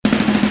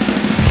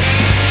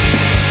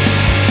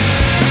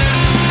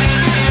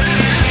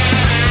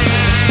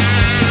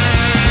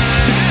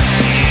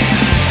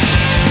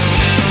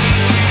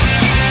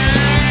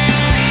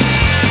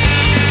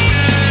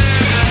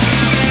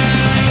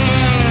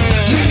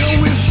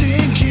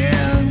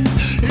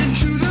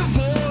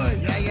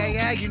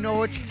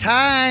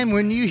time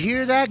when you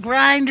hear that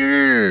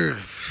grinder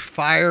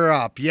fire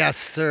up. Yes,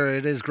 sir,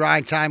 it is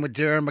Grind Time with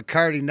Darren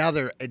McCarty,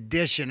 another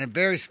edition, a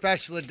very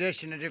special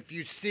edition. And if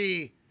you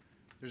see,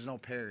 there's no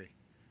Perry.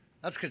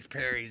 That's because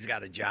Perry's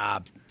got a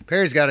job.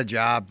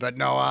 But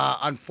no,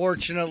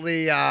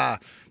 unfortunately,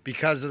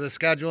 because of the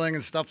scheduling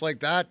and stuff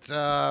like that,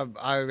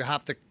 I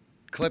have to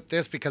clip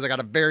this because I got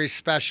a very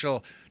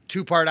special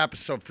two-part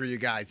episode for you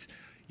guys.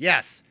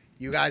 Yes,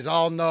 you guys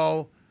all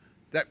know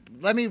that.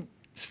 Let me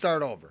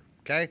start over,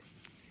 okay?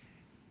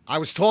 I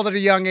was told at a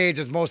young age,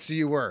 as most of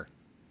you were,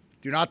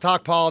 do not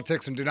talk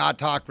politics and do not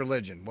talk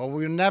religion. Well,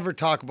 we'll never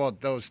talk about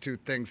those two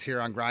things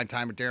here on Grind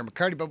Time with Darren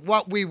McCarty, but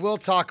what we will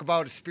talk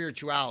about is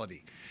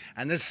spirituality.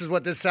 And this is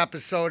what this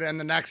episode and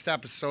the next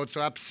episode,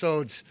 so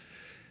episodes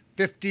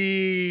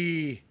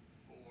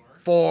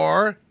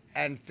 54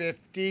 and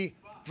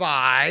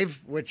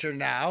 55, which are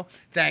now,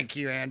 thank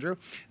you, Andrew,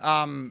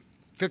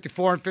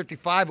 54 and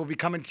 55 will be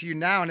coming to you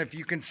now. And if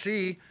you can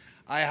see,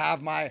 I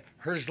have my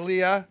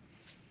Herzliya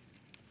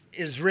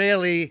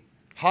Israeli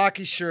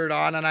hockey shirt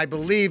on, and I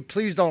believe,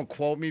 please don't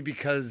quote me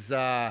because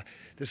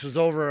this was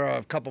over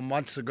a couple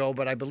months ago,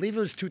 but I believe it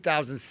was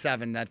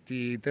 2007 that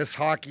this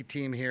hockey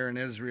team here in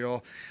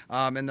Israel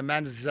in the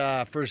men's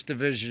first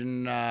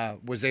division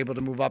was able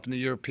to move up in the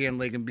European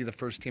League and be the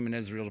first team in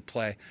Israel to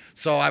play.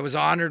 So I was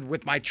honored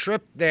with my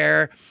trip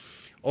there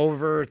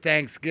over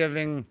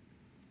Thanksgiving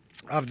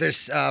of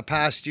this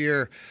past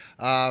year.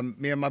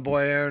 Me and my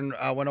boy Aaron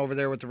went over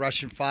there with the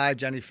Russian Five,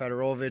 Jenny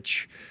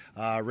Fedorovich,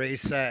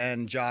 Raisa,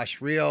 and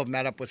Josh Reel.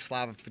 Met up with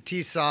Slava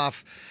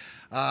Fetisov.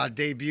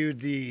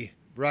 Debuted the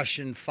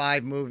Russian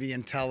Five movie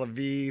in Tel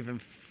Aviv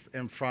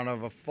in front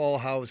of a full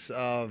house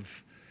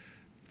of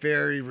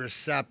very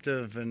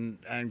receptive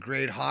and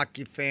great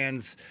hockey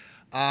fans.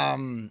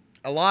 A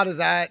lot of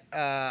that,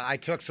 I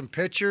took some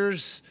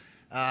pictures,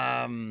 took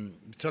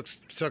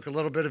a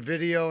little bit of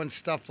video and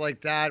stuff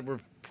like that.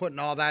 We're putting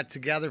all that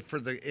together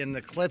in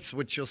the clips,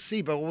 which you'll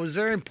see. But what was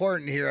very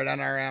important here at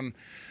NRM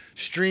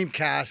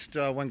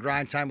Streamcast when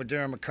Grind Time with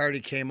Darren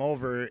McCarty came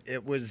over,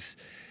 it was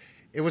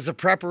a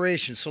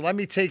preparation. So let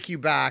me take you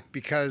back,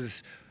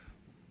 because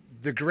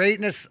the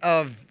greatness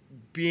of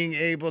being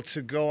able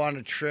to go on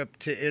a trip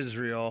to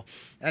Israel,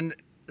 and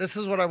this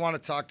is what I want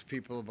to talk to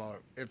people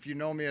about. If you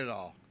know me at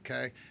all,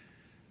 okay?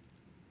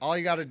 All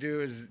you got to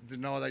do is to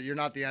know that you're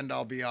not the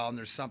end-all, be-all, and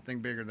there's something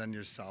bigger than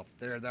yourself.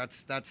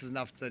 That's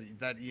enough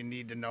that you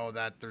need to know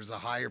that there's a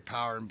higher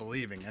power in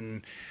believing.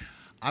 And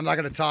I'm not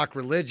going to talk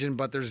religion,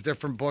 but there's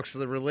different books of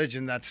the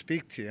religion that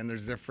speak to you, and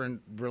there's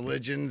different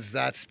religions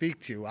that speak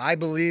to you. I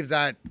believe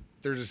that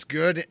there's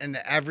good in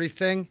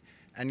everything,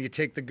 and you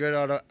take the good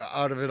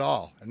out of it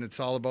all, and it's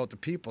all about the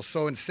people.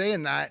 So in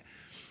saying that,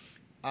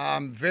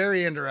 I'm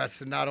very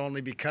interested, not only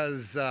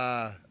because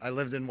I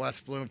lived in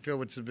West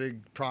Bloomfield, which is a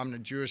big,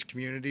 prominent Jewish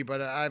community,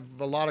 but I have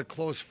a lot of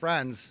close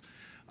friends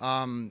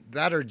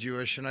that are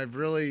Jewish, and I've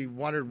really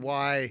wondered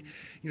why,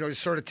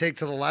 sort of take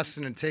to the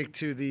lesson and take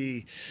to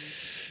the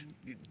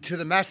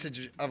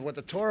message of what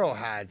the Torah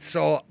had.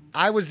 So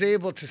I was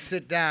able to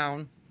sit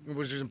down,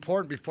 which was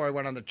important before I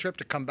went on the trip,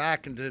 to come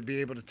back and to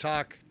be able to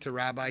talk to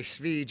Rabbi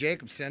Zvi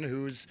Jacobson,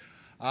 who's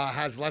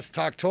has Let's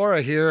Talk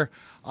Torah here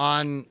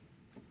on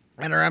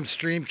NRM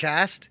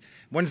Streamcast.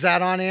 When's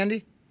that on,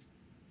 Andy?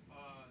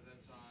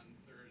 That's on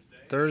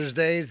Thursday.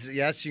 Thursdays,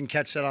 yes, you can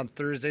catch that on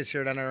Thursdays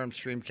here at NRM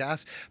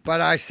Streamcast. But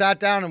I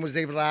sat down and was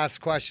able to ask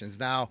questions.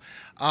 Now,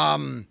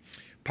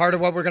 part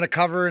of what we're going to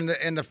cover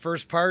in the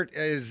first part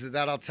is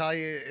that I'll tell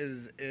you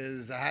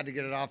is I had to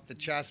get it off the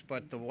chest,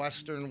 but the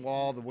Western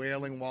Wall, the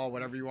Wailing Wall,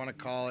 whatever you want to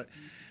call it,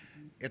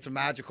 it's a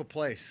magical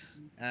place.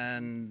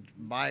 And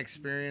my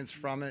experience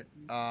from it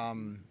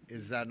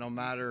is that no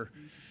matter,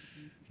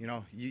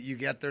 you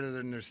get there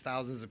and there's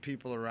thousands of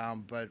people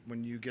around, but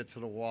when you get to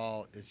the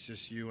wall, it's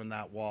just you and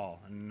that wall.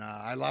 And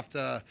I left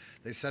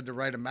they said to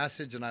write a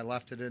message, and I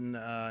left it in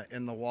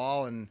the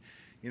wall. And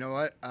you know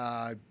what?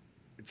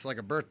 It's like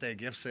a birthday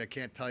gift, so I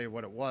can't tell you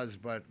what it was,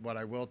 but what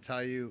I will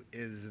tell you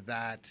is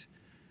that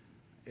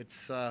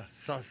it's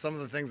some of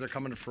the things are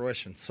coming to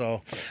fruition.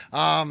 So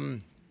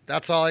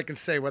that's all I can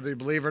say, whether you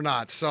believe or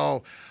not.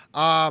 So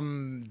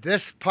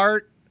this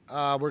part,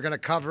 we're going to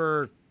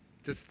cover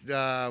with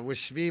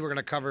Zvi. We're going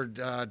to cover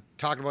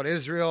talking about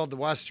Israel, the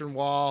Western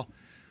Wall,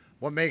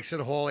 what makes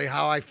it holy,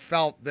 how I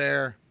felt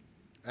there,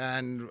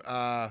 and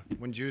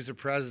when Jews are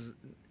present,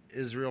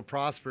 Israel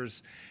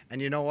prospers.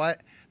 And you know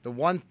what? The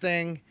one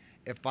thing,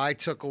 if I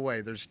took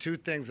away, there's two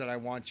things that I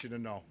want you to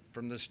know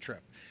from this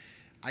trip.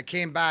 I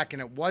came back,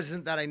 and it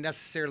wasn't that I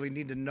necessarily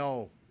need to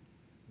know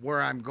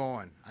where I'm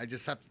going. I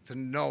just have to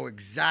know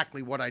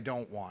exactly what I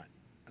don't want.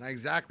 And I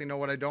exactly know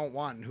what I don't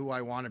want and who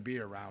I want to be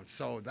around.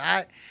 So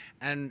that,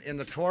 and in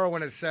the Torah,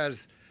 when it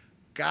says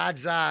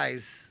God's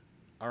eyes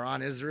are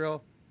on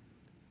Israel,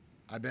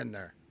 I've been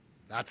there.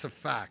 That's a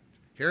fact.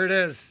 Here it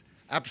is,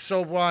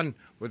 episode 1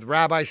 with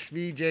Rabbi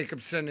Zvi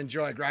Jacobson.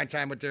 Enjoy. Grind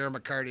Time with Darren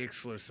McCarty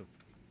exclusive.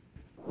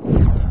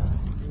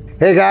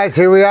 Hey guys,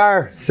 here we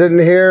are, sitting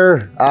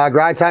here,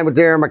 Grind Time with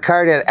Darren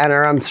McCarty at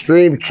NRM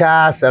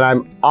Streamcast, and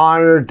I'm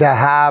honored to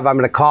have, I'm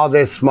going to call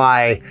this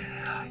my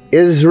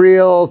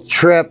Israel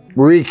trip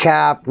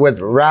recap with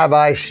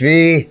Rabbi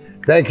Zvi.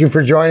 Thank you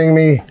for joining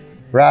me,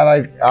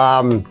 Rabbi.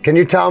 Can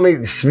you tell me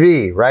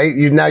Zvi, right?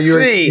 You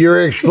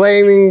were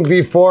explaining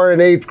before in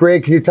 8th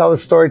grade. Can you tell the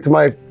story to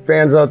my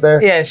fans out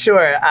there? Yeah,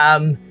 sure.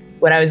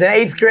 When I was in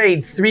 8th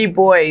grade, 3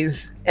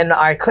 boys in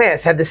our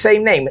class had the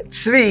same name.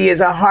 Zvi is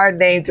a hard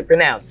name to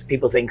pronounce.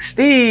 People think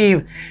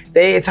Steve.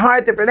 It's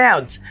hard to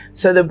pronounce.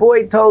 So the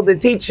boy told the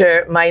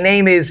teacher, my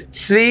name is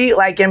Zvi,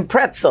 like in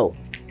pretzel.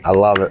 I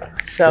love it.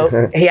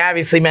 So he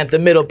obviously meant the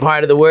middle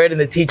part of the word,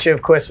 and the teacher,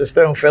 of course, was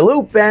thrown for a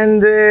loop,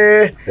 and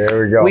there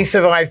we go. We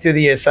survived through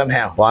the years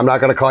somehow. Well, I'm not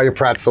going to call you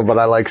pretzel, but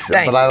I like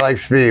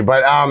Zvi.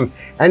 But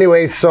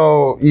anyway,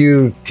 so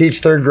you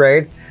teach 3rd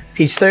grade.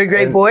 Teach 3rd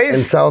grade boys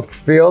in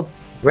Southfield.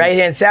 Right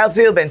here in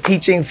Southfield. Been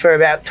teaching for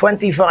about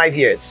 25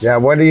 years. Yeah.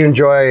 What do you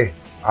enjoy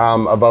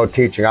about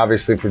teaching?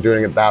 Obviously, for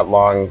doing it that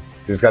long,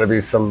 there's got to be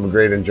some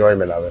great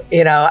enjoyment of it.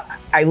 You know,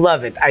 I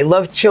love it. I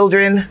love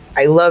children.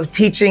 I love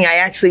teaching. I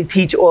actually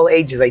teach all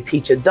ages. I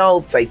teach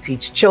adults. I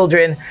teach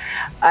children.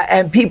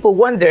 And people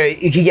wonder,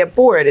 you can get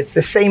bored. It's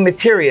the same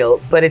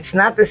material, but it's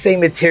not the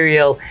same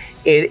material.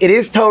 It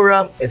is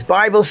Torah. It's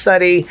Bible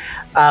study.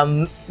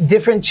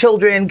 Different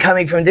children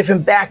coming from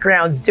different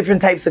backgrounds,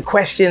 different types of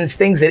questions,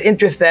 things that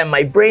interest them.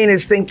 My brain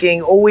is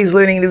thinking, always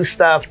learning new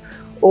stuff.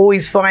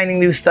 Always finding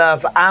new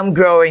stuff. I'm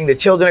growing. The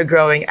children are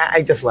growing.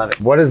 I just love it.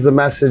 What is the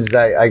message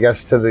that, I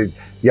guess, to the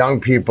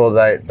young people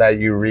that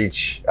you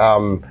reach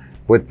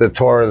with the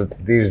Torah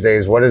these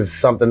days? What is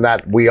something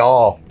that we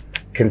all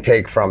can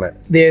take from it?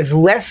 There's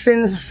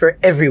lessons for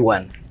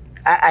everyone.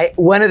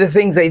 One of the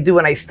things I do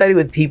when I study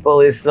with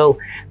people is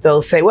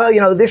they'll say, well, you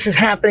know, this is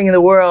happening in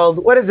the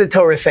world. What does the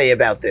Torah say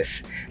about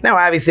this? Now,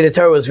 obviously, the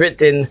Torah was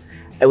written,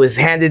 it was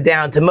handed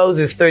down to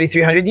Moses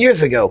 3,300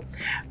 years ago.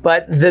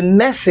 But the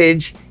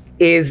message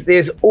is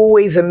there's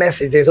always a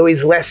message. There's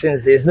always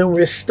lessons. There's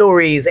numerous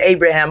stories,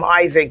 Abraham,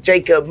 Isaac,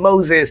 Jacob,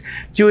 Moses,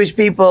 Jewish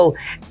people.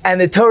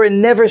 And the Torah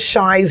never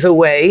shies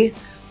away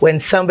when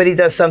somebody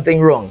does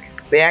something wrong.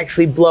 They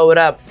actually blow it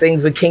up.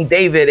 Things with King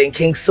David and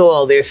King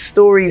Saul. There's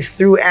stories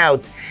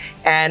throughout.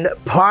 And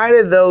part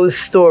of those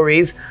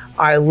stories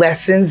are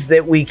lessons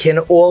that we can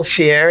all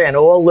share and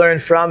all learn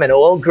from and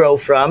all grow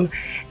from.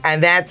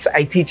 And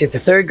I teach it to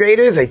 3rd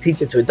graders. I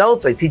teach it to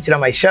adults. I teach it on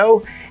my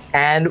show.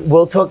 And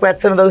we'll talk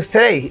about some of those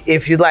today,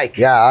 if you'd like.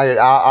 Yeah,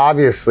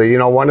 obviously, you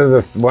know, one of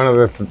the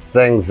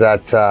things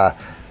that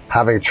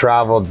having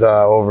traveled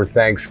over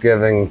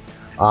Thanksgiving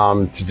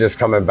to just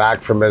coming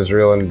back from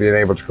Israel and being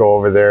able to go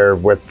over there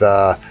with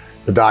the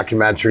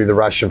documentary, The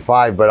Russian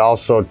Five, but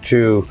also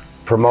to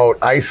promote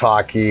ice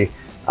hockey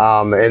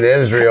in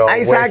Israel.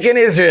 Ice hockey in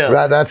Israel.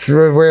 That's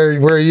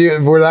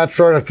where that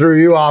sort of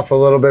threw you off a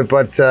little bit,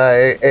 but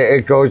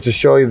it goes to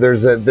show you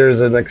there's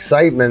an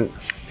excitement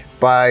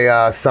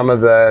by some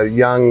of the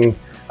young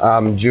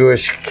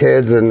Jewish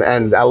kids, and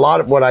a lot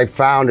of what I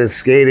found is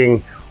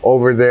skating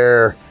over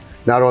there,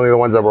 not only the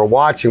ones that were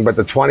watching, but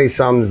the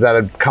 20-somethings that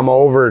had come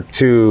over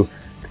to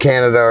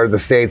Canada or the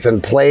States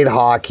and played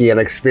hockey and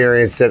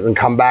experienced it and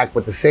come back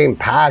with the same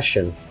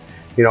passion,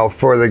 you know,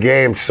 for the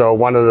game. So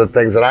one of the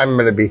things that I'm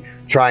going to be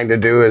trying to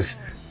do is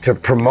to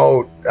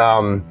promote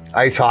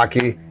ice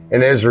hockey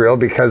in Israel,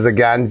 because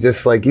again,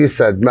 just like you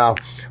said, Mel,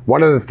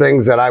 one of the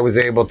things that I was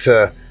able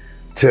to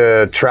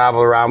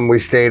travel around. We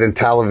stayed in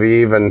Tel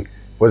Aviv and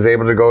was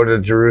able to go to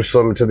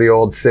Jerusalem, to the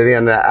old city,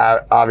 and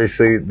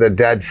obviously the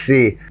Dead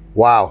Sea.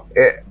 Wow.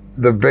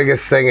 The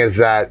biggest thing is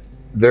that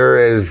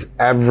there is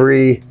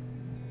every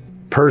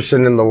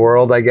person in the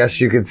world, I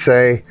guess you could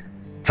say,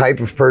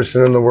 type of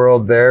person in the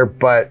world there,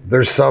 but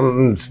there's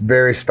something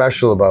very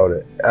special about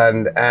it.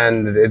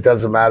 And it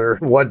doesn't matter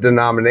what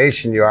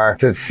denomination you are,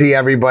 to see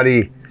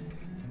everybody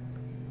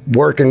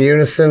work in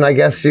unison, I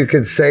guess you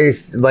could say.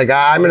 Like,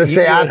 I'm going to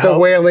say at the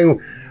Wailing,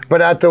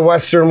 but at the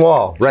Western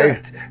Wall,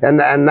 right? Sure.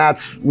 And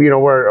that's, you know,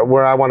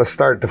 where I want to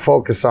start to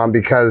focus on,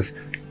 because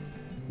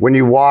when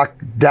you walk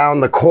down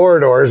the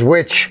corridors,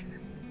 which,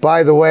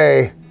 by the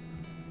way,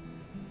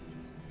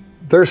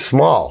 they're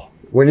small.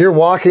 When you're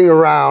walking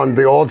around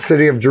the old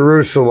city of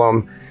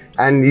Jerusalem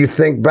and you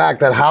think back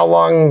that how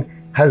long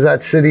has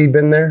that city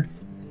been there?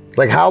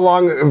 Like, how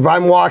long, if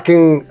I'm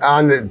walking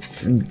on,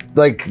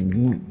 like,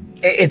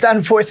 it's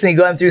unfortunately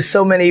gone through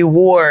so many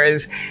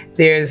wars.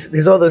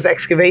 There's all those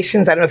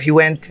excavations. I don't know if you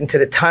went into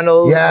the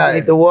tunnels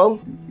underneath the wall.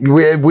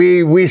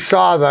 We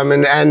saw them,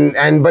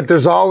 and but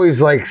there's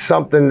always like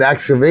something,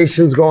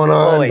 excavations going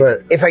on. Always.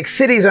 But it's like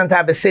cities on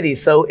top of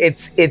cities. So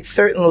it's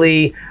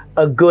certainly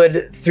a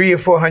good 300 or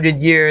 400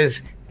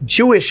 years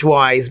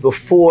Jewish-wise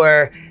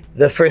before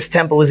the first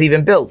temple was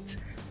even built.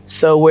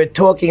 So we're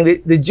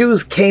talking, the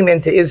Jews came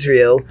into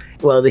Israel,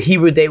 well, the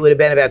Hebrew date would have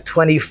been about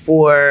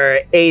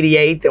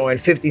 2488, and we're in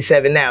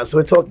 57 now. So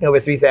we're talking over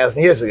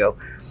 3,000 years ago.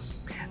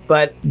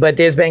 But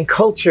there's been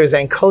cultures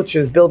and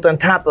cultures built on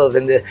top of,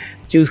 and the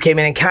Jews came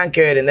in and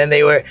conquered, and then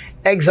they were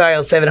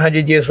exiled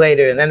 700 years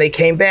later, and then they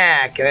came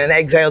back, and then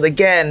exiled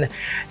again.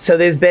 So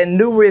there's been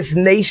numerous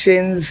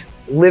nations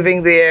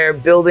living there,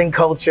 building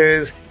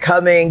cultures,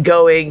 coming,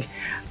 going.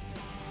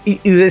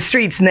 the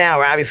streets now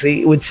are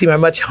obviously would seem are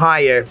much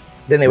higher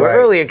than they were Right.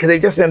 earlier because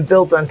they've just been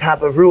built on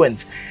top of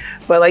ruins.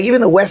 But like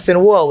even the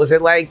Western Wall, was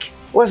it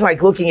wasn't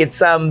like looking at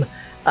some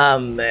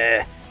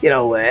Empire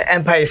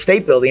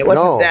State Building. It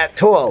wasn't No. that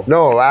tall.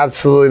 No,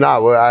 absolutely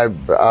not. Well,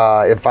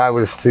 if I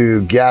was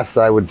to guess,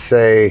 I would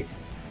say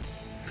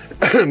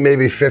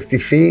maybe 50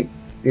 feet.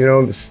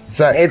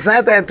 It's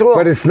not that tall.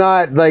 But it's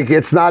not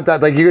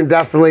that you can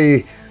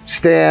definitely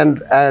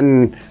stand,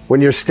 and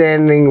when you're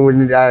standing,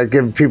 when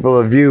give people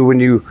a view, when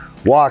you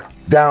walk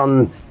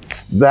down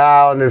the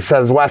aisle and it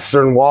says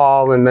Western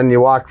Wall, and then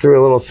you walk through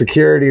a little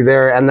security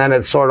there, and then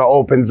it sort of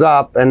opens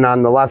up, and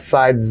on the left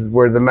side is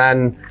where the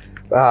men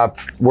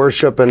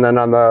worship, and then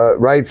on the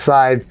right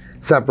side,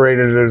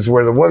 separated is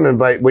where the women.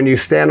 But when you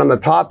stand on the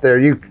top there,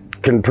 you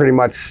can pretty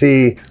much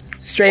see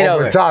straight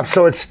over top.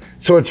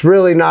 So it's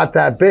really not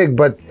that big,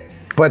 but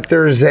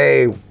there's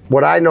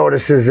what I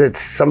noticed is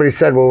somebody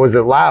said, well, was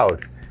it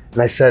loud?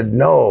 And I said,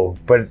 no,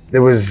 but it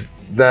was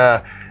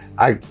the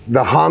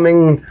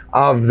humming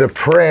of the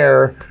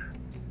prayer.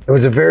 It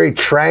was a very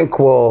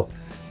tranquil,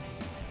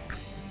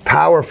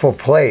 powerful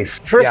place.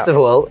 First Yeah. of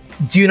all,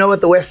 do you know what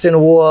the Western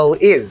Wall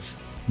is?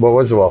 What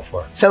was the wall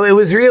for? So it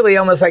was really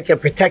almost like a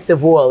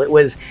protective wall. It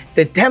was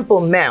the Temple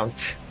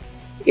Mount.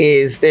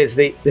 There's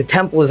the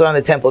temple is on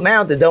the Temple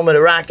Mount. The Dome of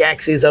the Rock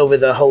actually is over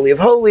the Holy of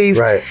Holies.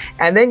 Right.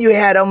 And then you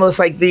had almost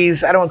like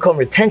these, I don't want to call them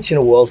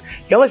retention walls.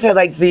 You almost had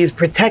like these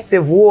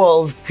protective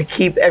walls to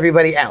keep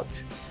everybody out.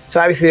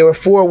 So obviously there were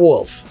 4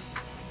 walls.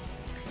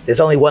 There's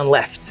only one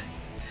left.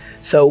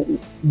 So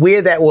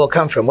where'd that wall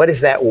come from? What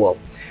is that wall?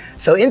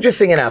 So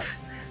interesting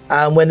enough,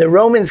 when the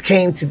Romans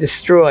came to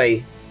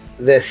destroy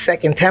the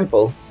Second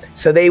Temple,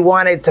 so they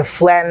wanted to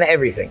flatten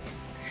everything.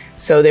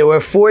 So there were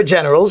 4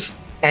 generals,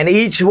 and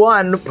each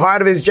one,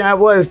 part of his job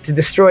was to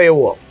destroy a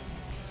wall.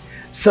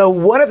 So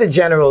one of the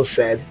generals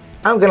said,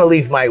 I'm going to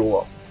leave my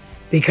wall,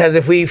 because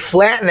if we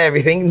flatten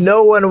everything,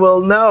 no one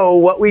will know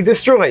what we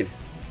destroyed.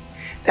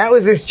 That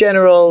was this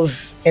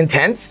general's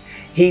intent.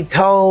 He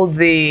told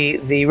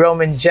the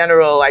Roman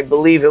general, I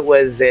believe it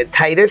was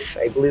Titus,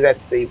 I believe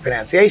that's the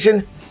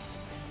pronunciation.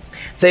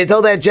 So he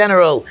told that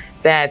general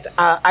that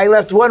I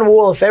left one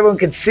wall so everyone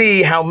could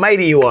see how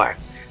mighty you are.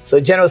 So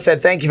the general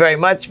said, thank you very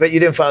much, but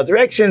you didn't follow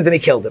directions, and he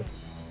killed him.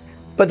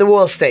 But the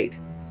wall stayed.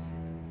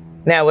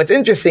 Now, what's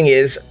interesting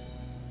is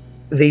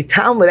the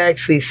Talmud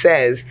actually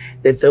says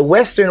that the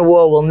Western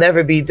Wall will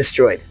never be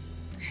destroyed.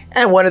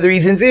 And one of the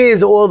reasons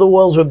is all the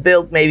walls were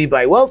built maybe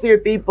by wealthier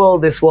people.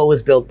 This wall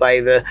was built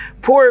by the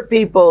poorer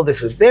people.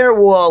 This was their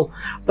wall.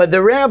 But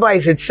the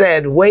rabbis had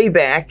said way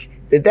back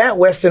that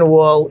Western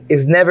Wall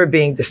is never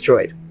being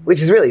destroyed, which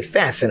is really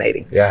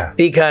fascinating. Yeah.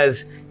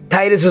 Because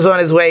Titus was on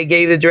his way,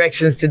 gave the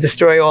directions to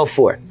destroy all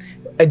 4.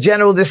 A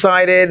general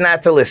decided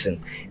not to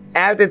listen.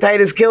 After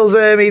Titus kills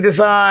him, he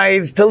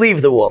decides to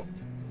leave the wall.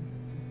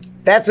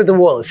 That's what the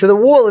wall is. So the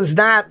wall is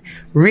not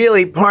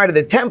really part of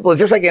the temple. It's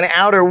just like an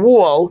outer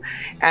wall.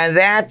 And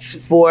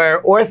that's for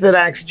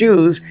Orthodox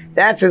Jews,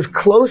 that's as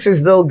close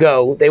as they'll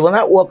go. They will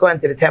not walk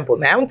onto the Temple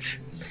Mount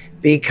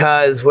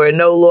because we're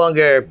no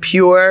longer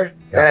pure.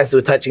 That has to do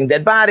with touching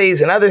dead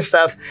bodies and other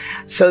stuff.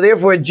 So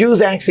therefore,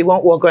 Jews actually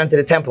won't walk onto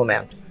the Temple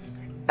Mount.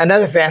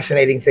 Another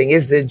fascinating thing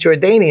is the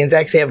Jordanians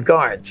actually have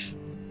guards.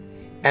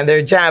 And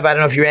their job, I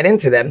don't know if you ran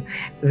into them,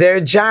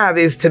 their job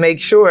is to make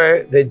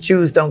sure that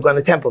Jews don't go on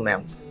the Temple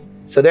Mount.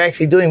 So they're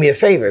actually doing me a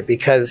favor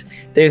because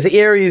there's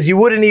areas you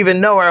wouldn't even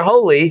know are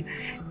holy,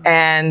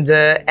 and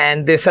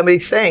there's somebody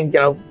saying,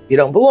 you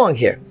don't belong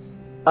here.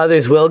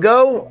 Others will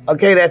go.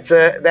 Okay,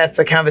 that's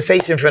a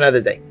conversation for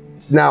another day.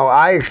 Now,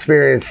 I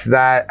experienced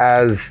that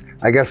as,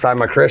 I guess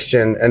I'm a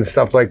Christian and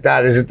stuff like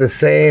that. Is it the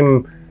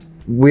same?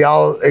 We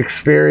all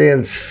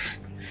experience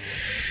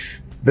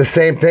the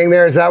same thing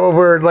there? Is that what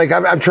we're like?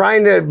 I'm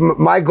trying to,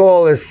 my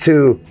goal is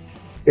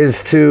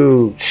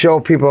to show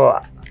people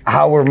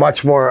how we're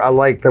much more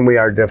alike than we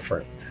are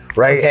different,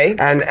 right? Okay.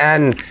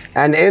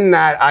 And in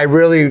that, I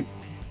really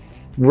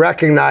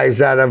recognize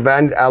that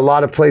a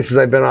lot of places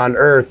I've been on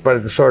earth,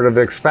 but sort of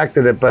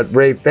expected it, but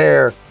right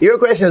there. Your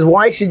question is,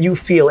 why should you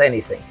feel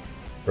anything?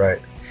 Right.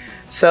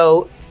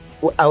 So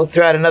I'll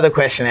throw out another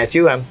question at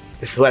you.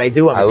 This is what I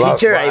do. I'm a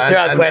teacher. I throw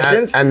out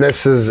questions. And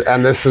this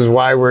is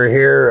why we're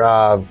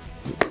here,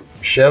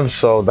 Shiv.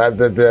 So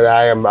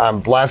that I'm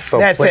blessed. So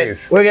That's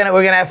please. it. We're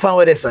gonna have fun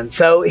with this one.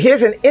 So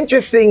here's an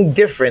interesting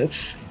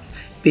difference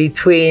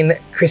between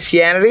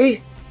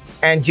Christianity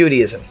and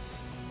Judaism,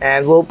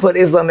 and we'll put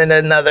Islam in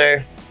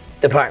another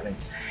department.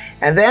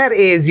 And that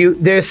is,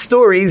 there's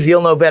stories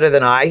you'll know better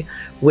than I,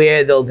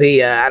 where there'll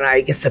be, I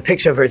guess a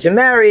picture of Virgin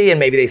Mary, and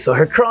maybe they saw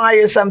her cry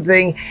or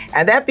something,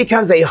 and that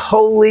becomes a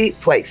holy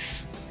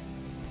place.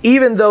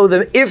 Even though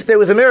if there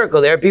was a miracle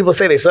there, people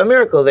say they saw a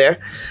miracle there,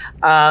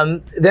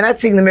 they're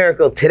not seeing the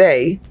miracle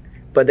today,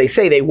 but they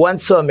say they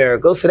once saw a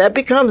miracle, so that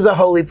becomes a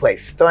holy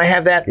place. Do I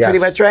have that Yes. pretty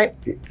much right?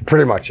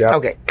 Pretty much, yeah.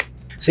 Okay.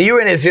 So you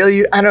were in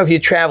Israel. I don't know if you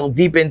traveled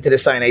deep into the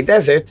Sinai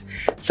Desert.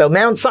 So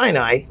Mount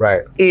Sinai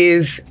Right.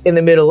 is in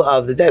the middle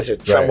of the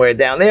desert, somewhere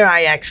down there.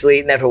 I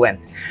actually never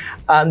went.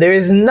 There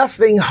is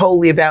nothing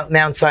holy about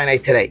Mount Sinai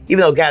today, even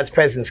though God's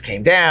presence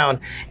came down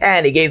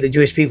and he gave the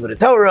Jewish people the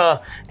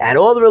Torah, and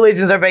all the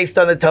religions are based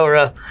on the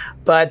Torah,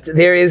 but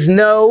there's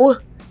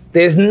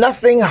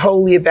nothing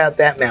holy about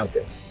that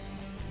mountain.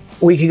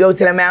 We could go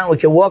to the mountain, we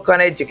could walk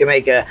on it, you can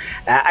make a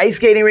ice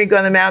skating rink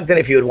on the mountain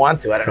if you would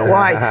want to, I don't know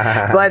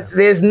why, but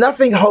there's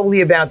nothing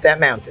holy about that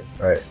mountain.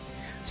 Right.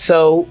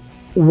 So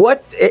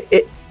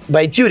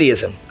by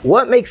Judaism,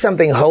 what makes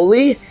something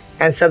holy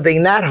and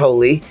something not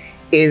holy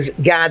is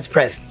God's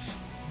presence.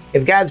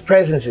 If God's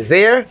presence is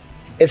there,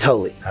 it's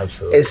holy.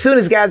 Absolutely. As soon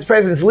as God's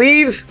presence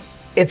leaves,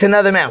 it's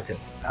another mountain.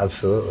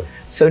 Absolutely.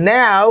 So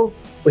now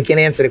we can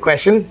answer the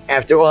question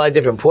after all our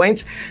different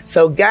points.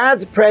 So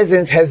God's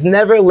presence has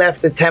never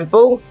left the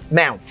Temple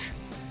Mount.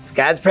 If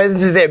God's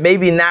presence is there,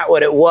 maybe not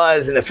what it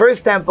was in the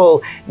first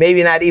temple,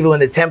 maybe not even when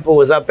the temple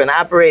was up and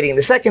operating in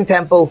the second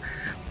temple,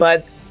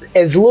 but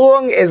as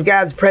long as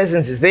God's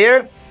presence is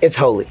there, it's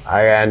holy.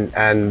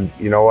 And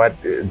you know what,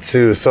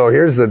 too? So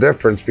here's the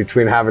difference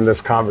between having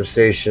this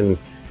conversation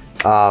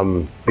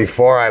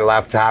before I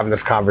left to having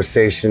this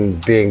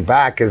conversation being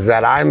back, is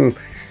that I'm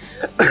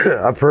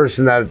a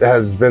person that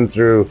has been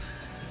through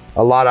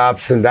a lot of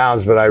ups and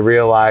downs, but I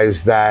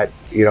realized that,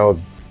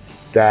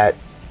 that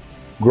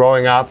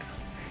growing up,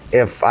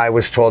 if I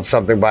was told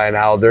something by an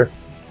elder,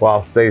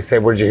 well, they say,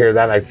 where'd you hear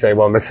that? I'd say,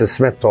 well, Mrs.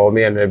 Smith told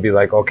me, and they'd be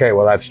like, okay,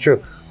 well, that's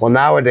true. Well,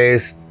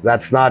 nowadays,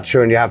 that's not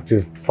true, and you have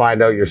to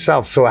find out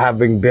yourself. So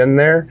having been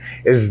there,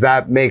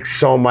 that makes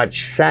so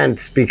much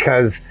sense,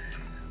 because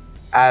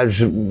as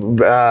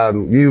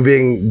you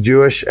being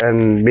Jewish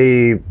and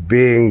me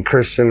being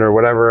Christian or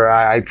whatever,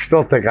 I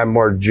still think I'm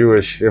more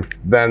Jewish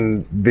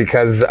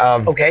because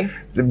of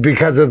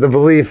the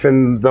belief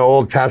in the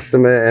Old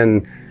Testament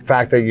and the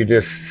fact that you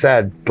just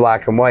said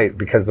black and white,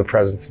 because of the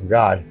presence of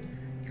God.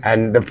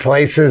 And the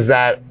places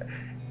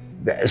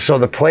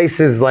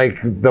like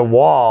the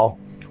wall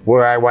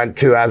where I went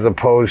to, as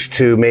opposed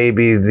to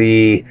maybe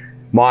the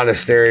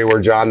monastery where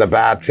John the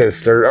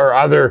Baptist or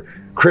other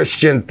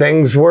Christian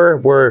things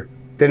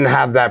didn't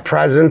have that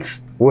presence,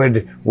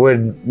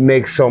 would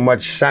make so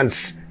much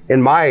sense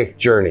in my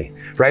journey,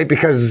 right?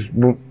 Because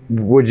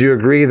would you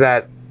agree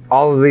that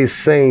all of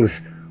these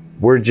things,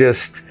 we're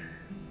just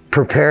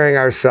preparing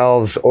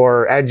ourselves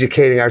or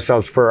educating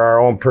ourselves for our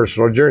own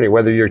personal journey?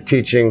 Whether you're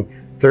teaching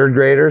third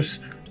graders,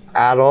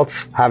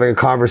 adults, having a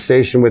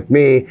conversation with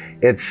me,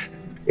 it's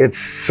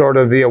sort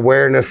of the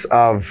awareness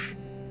of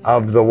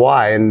the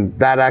why. And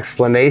that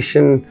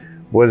explanation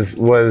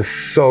was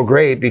so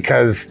great,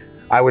 because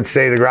I would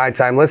say to Grind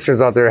Time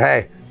listeners out there,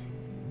 hey,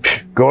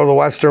 go to the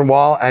Western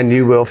Wall and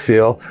you will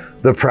feel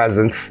the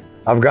presence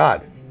of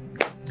God.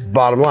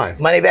 Bottom line.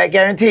 Money back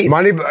guaranteed.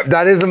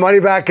 That is a money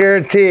back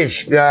guarantee.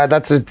 Yeah,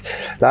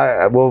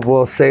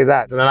 we'll say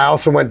that. And then I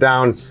also went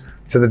down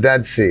to the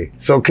Dead Sea.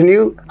 So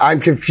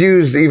I'm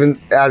confused even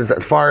as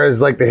far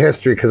as like the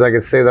history, because I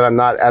could say that I'm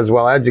not as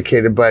well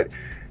educated, but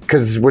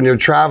because when you're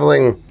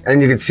traveling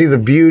and you can see the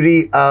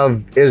beauty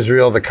of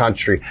Israel, the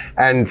country,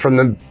 and from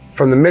the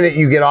minute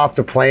you get off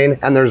the plane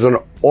and there's an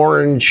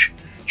orange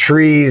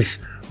trees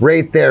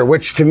right there,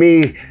 which to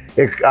me,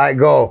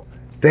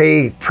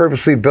 they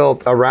purposely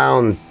built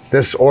around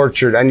this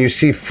orchard, and you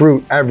see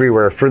fruit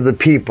everywhere for the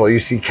people. You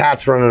see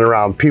cats running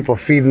around, people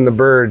feeding the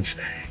birds.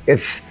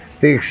 It's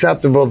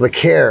the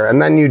care.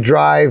 And then you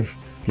drive,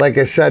 like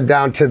I said,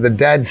 down to the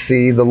Dead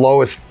Sea, the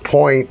lowest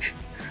point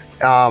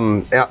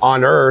on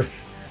earth,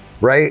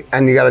 right?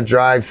 And you got to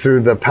drive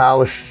through the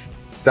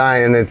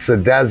Palestine, and it's a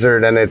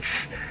desert, and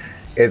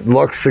it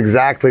looks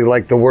exactly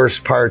like the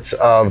worst parts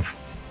of,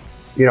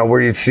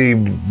 where you'd see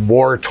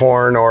war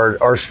torn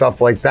or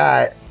stuff like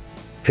that,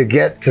 to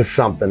get to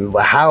something.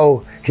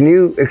 How can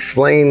you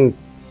explain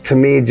to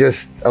me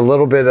just a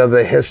little bit of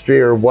the history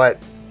or what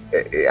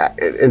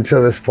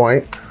until this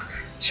point?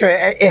 Sure.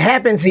 It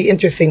happens to be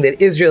interesting that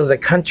Israel is a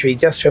country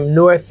just from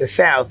north to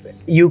south.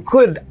 You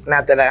could,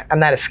 not that I'm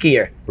not a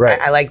skier. Right.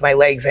 I like my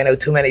legs. I know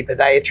too many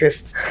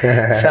podiatrists.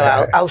 So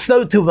I'll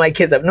snow tube my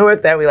kids up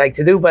north. That we like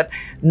to do. But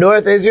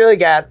North Israel, you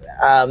got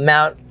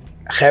Mount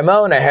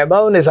Hermon.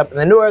 Hermon is up in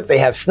the north. They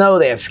have snow.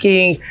 They have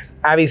skiing.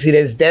 Obviously,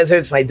 there's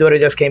deserts. My daughter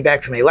just came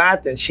back from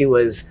Eilat, and she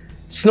was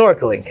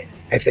snorkeling,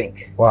 I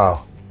think.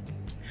 Wow.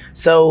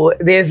 So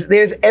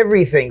there's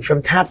everything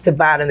from top to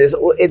bottom.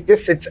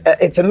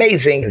 It's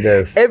amazing. It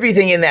is.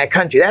 Everything in that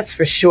country, that's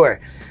for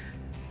sure.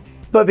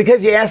 But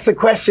because you asked the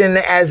question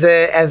as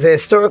a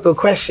historical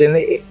question,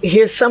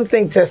 here's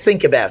something to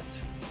think about.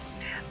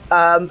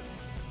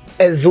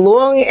 As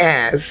long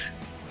as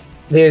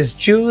there's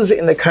Jews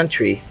in the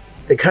country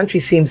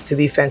seems to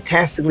be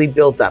fantastically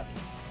built up.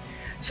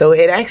 So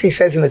it actually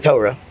says in the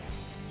Torah,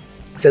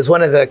 it says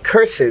one of the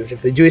curses,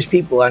 if the Jewish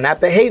people are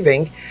not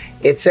behaving,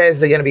 it says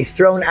they're going to be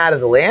thrown out of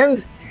the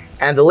land,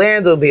 and the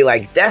land will be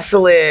like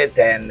desolate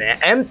and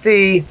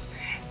empty.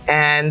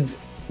 And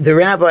the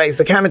rabbis,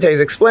 the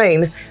commentaries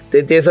explain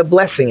that there's a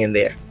blessing in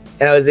there.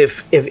 In other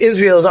words, if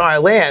Israel is our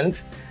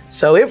land,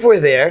 so if we're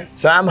there,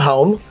 so I'm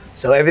home,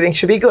 so everything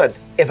should be good.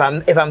 If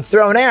I'm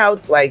thrown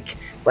out, like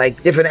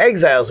like different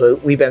exiles.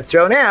 We've been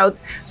thrown out.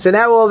 So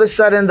now all of a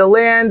sudden the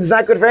land is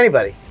not good for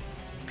anybody.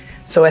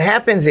 So what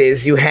happens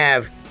is you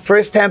have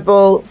first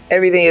temple,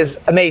 everything is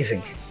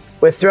amazing.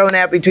 We're thrown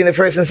out between the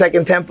first and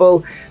second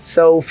temple.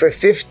 So for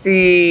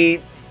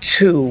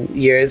 52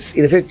 years,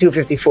 either 52 or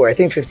 54, I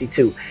think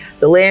 52,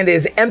 the land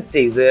is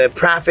empty. The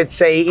prophets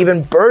say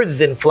even birds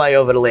didn't fly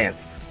over the land.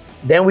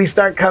 Then we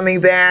start coming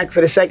back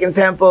for the second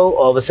temple.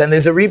 All of a sudden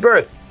there's a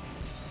rebirth.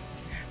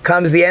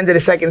 Comes the end of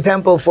the second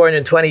temple,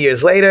 420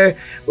 years later,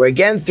 we're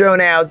again thrown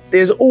out.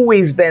 There's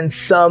always been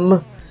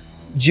some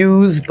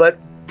Jews, but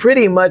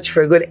pretty much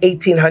for a good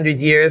 1800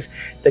 years,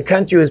 the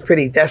country was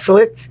pretty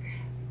desolate.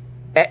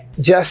 That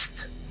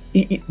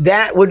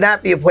would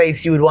not be a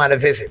place you would want to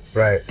visit.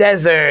 Right.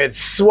 Deserts,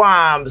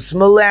 swamps,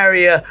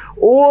 malaria,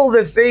 all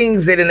the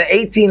things that in the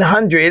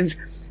 1800s,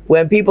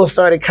 when people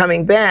started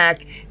coming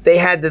back, they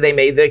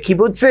made the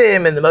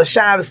kibbutzim and the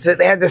moshavs,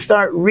 they had to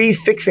start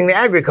refixing the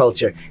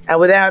agriculture.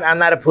 And I'm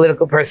not a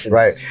political person.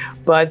 Right.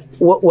 But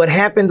what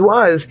happened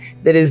was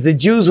that is the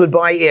Jews would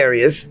buy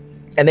areas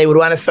and they would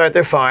want to start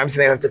their farms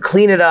and they would have to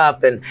clean it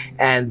up and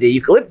the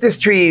eucalyptus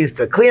trees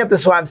to clean up the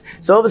swamps.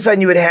 So all of a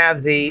sudden you would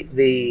have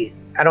the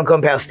I don't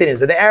call them Palestinians,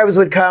 but the Arabs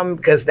would come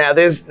because now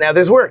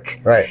there's work.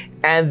 Right.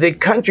 And the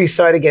country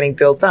started getting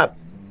built up.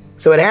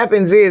 So what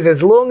happens is,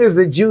 as long as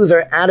the Jews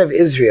are out of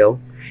Israel,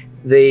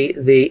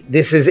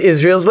 this is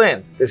Israel's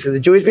land. This is the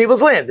Jewish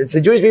people's land. It's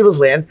the Jewish people's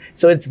land.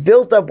 So it's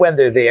built up when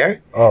they're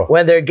there. Oh.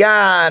 When they're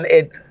gone,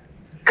 it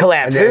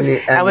collapses.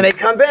 And when they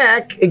come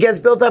back, it gets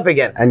built up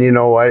again. And you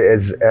know what?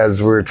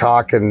 As we're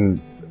talking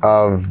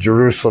of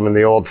Jerusalem and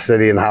the old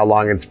city and how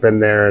long it's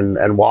been there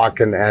and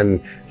walking and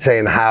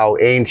saying how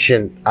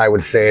ancient I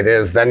would say it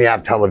is, then you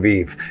have Tel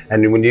Aviv.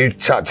 And when you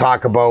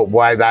talk about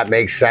why that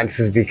makes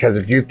sense is because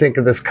if you think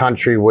of this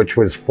country, which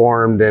was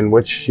formed in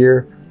which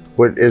year?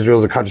 What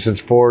Israel's a country since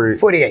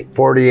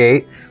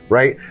 48,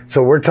 right?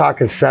 So we're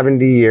talking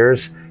 70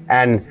 years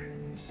and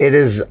it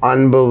is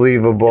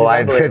unbelievable.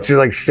 I picture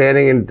like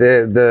standing in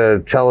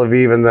the Tel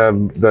Aviv and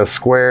the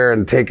square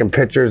and taking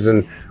pictures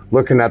and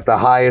looking at the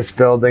highest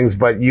buildings,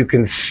 but you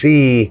can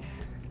see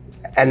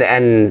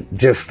and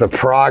just the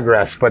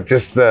progress, but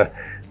just the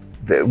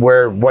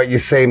where what you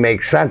say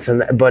makes sense,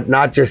 but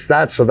not just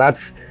that. So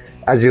that's,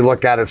 as you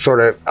look at it,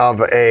 sort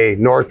of a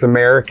North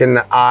American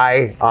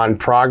eye on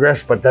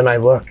progress. But then I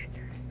look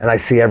and I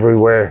see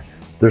everywhere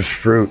there's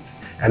fruit,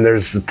 and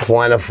there's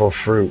plentiful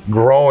fruit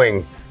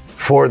growing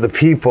for the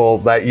people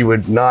that you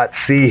would not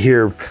see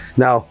here.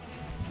 Now,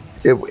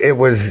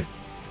 there's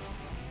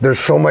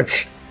so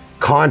much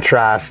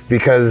contrast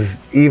because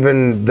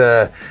even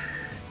the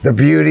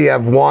beauty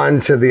of one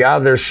to the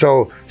other.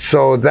 So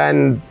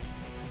that's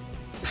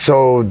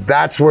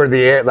where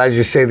as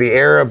you say, the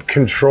Arab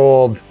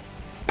controlled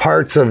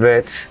parts of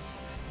it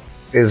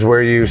is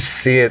where you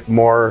see it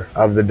more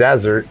of the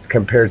desert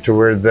compared to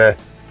where the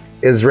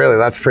Israeli.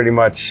 That's pretty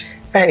much.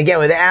 And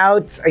again, I'm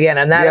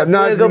not a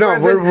political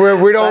person.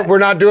 We're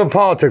not doing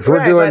politics.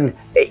 We're doing.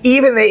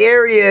 Even the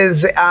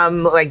areas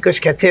like Gush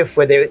Katif,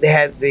 where they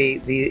had the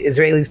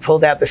Israelis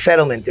pulled out the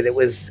settlement, and it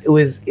was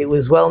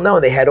well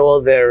known. They had all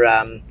their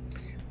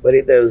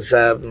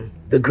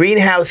the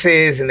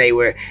greenhouses, and they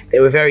were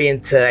very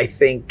into, I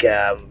think,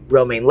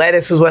 romaine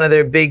lettuce was one of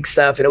their big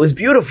stuff, and it was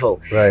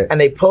beautiful. Right.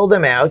 And they pulled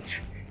them out.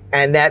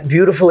 And that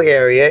beautiful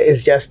area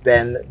has just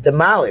been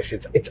demolished.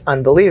 It's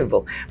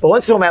unbelievable. But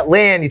once you're talking about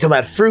land, you're talking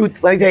about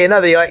fruit. Let me tell you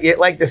another. You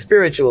like the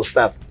spiritual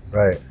stuff.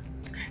 Right.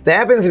 There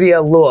happens to be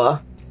a law.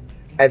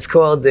 It's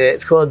called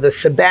the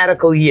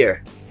sabbatical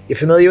year. You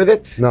familiar with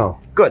it? No.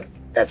 Good.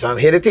 That's what I'm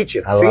here to teach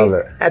you. I love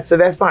it. That's the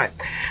best part.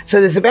 So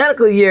the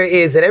sabbatical year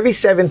is that every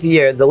 7th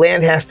year, the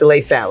land has to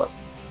lay fallow.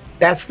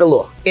 That's the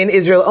law. In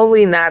Israel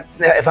only, not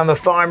if I'm a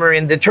farmer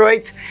in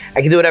Detroit,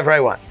 I can do whatever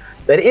I want.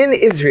 But in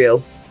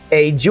Israel,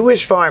 a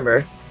Jewish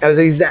farmer,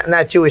 he's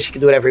not Jewish, he can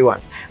do whatever he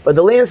wants, but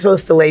the land's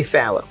supposed to lay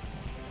fallow.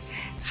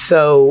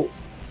 So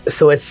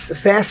it's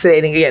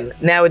fascinating. Again,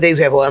 nowadays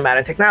we have a lot of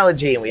modern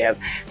technology and we have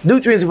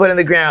nutrients we put in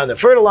the ground, the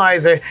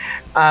fertilizer,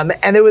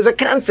 and there was a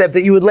concept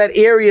that you would let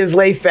areas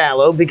lay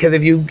fallow because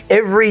if you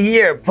every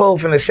year pull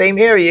from the same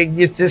area,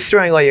 you're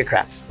destroying all your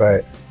crops.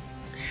 Right.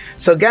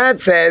 So God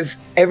says,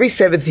 every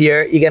 7th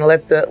year, you're going to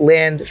let the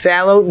land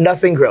fallow,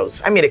 nothing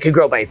grows. I mean, it could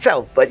grow by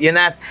itself, but you're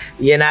not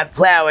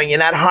plowing, you're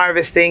not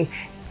harvesting.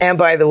 And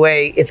by the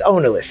way, it's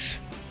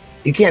ownerless.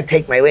 You can't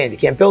take my land, you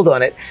can't build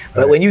on it.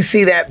 But when you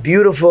see that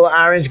beautiful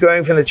orange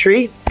growing from the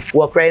tree,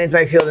 walk right into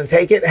my field and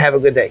take it, have a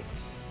good day.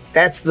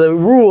 That's the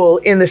rule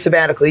in the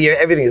sabbatical year.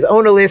 Everything is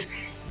ownerless.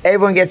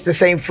 Everyone gets the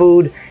same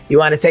food. You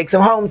want to take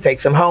some home, take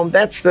some home.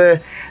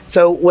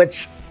 So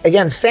what's,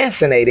 again,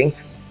 fascinating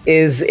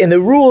is in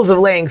the rules of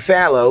laying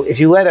fallow, if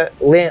you let a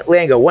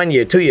land go 1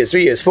 year, 2 years,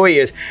 3 years, 4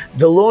 years,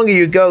 the longer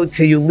you go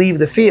till you leave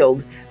the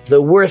field,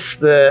 the worse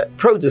the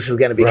produce is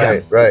going to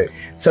become. Right.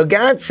 So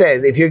God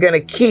says, if you're going to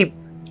keep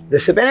the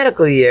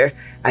sabbatical year,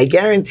 I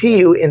guarantee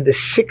you in the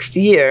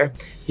 6th year,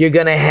 you're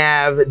going to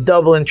have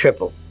double and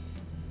triple.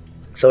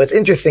 So what's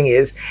interesting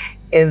is,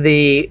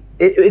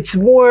 it's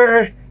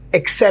more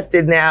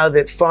accepted now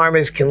that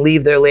farmers can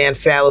leave their land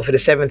fallow for the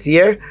 7th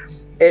year.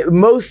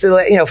 Most of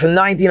the, from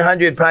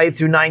 1900 probably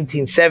through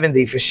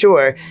 1970 for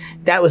sure,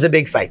 that was a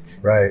big fight.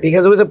 Right.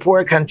 Because it was a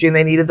poor country and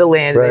they needed the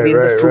land and they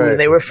needed the food and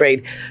they were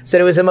afraid. So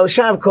there was a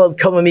moshav called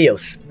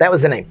Komamios. That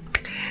was the name.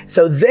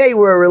 So they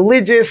were a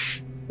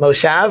religious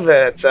moshav.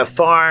 It's a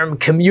farm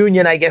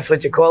communion, I guess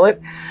what you call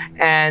it.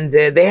 And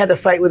they had to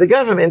fight with the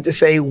government to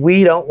say,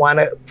 we don't want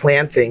to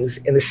plant things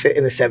in the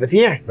 7th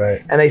year.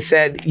 Right. And they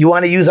said, you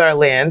want to use our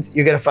land,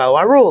 you're going to follow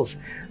our rules.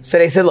 So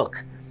they said,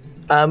 look,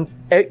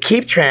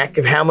 keep track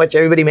of how much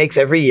everybody makes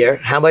every year,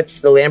 how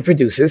much the land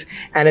produces,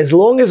 and as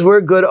long as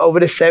we're good over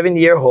the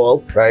 7-year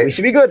haul, we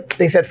should be good.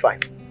 They said, fine.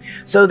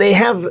 So they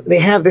have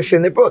this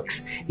in their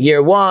books.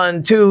 Year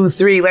 1, 2,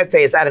 3, let's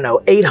say it's,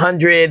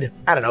 800,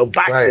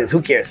 boxes,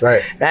 who cares?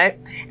 Right?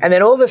 And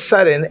then all of a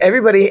sudden,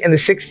 everybody in the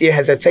 6th year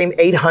has that same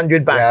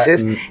 800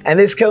 boxes, and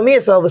this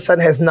Komamios all of a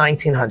sudden has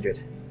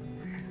 1,900.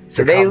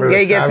 So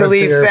they get to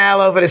leave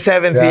fallow for the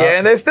 7th year,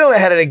 and they're still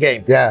ahead of the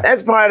game. Yeah.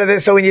 That's part of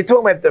this. So when you're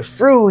talking about the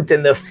fruit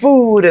and the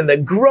food and the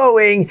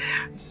growing,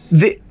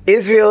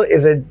 Israel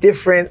is a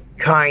different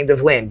kind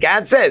of land.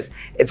 God says,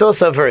 it's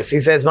also a verse.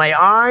 He says, my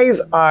eyes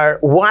are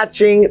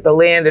watching the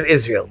land of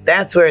Israel.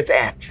 That's where it's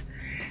at.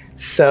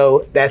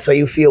 So that's why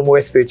you feel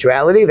more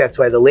spirituality. That's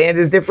why the land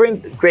is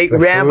different. Great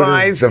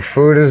rabbis. The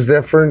food is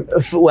different.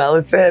 Well,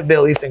 it's a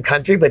Middle Eastern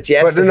country, but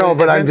yes.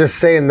 But I'm just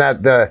saying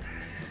that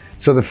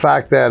the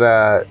fact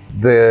that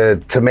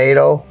the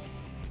tomato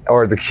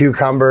or the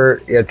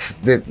cucumber, it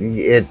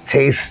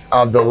tastes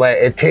of the land.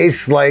 It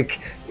tastes like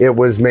it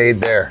was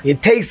made there. You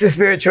taste the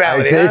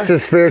spirituality. I taste the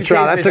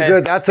spirituality.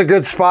 That's a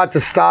good spot to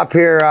stop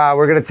here.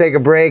 We're gonna take a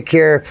break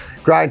here.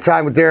 Grind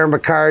time with Darren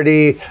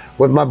McCarty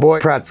with my boy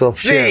Pretzel.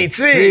 Sweet.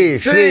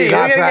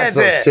 Not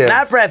pretzel.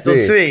 Not pretzel.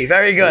 Sweet.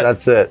 Very good. So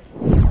that's it.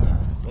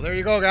 Well, there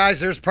you go, guys.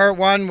 There's part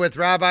 1 with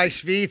Rabbi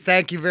Zvi.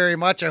 Thank you very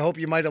much. I hope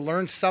you might have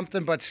learned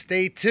something, but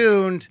stay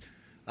tuned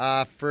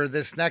for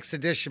this next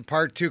edition,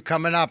 part 2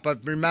 coming up. But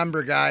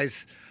remember,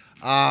 guys,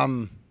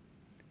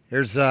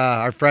 here's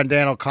our friend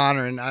Dan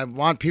O'Connor, and I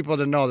want people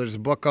to know there's a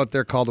book out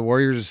there called The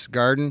Warrior's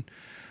Garden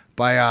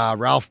by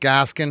Ralph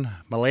Gaskin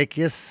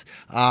Malakias,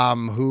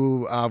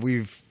 who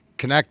we've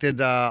connected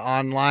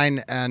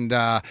online, and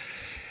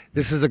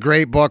this is a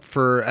great book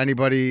for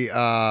anybody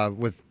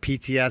with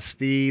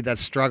PTSD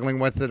that's struggling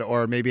with it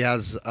or maybe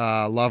has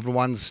loved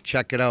ones.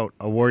 Check it out,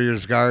 A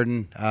Warrior's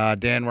Garden.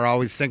 Dan, we're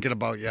always thinking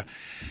about you.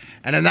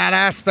 And in that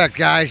aspect,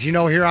 guys,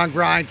 here on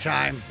Grind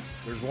Time,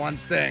 there's one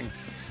thing.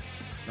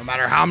 No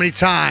matter how many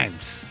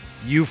times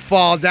you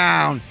fall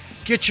down,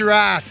 get your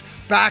ass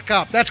back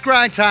up. That's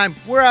Grind Time.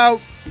 We're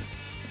out.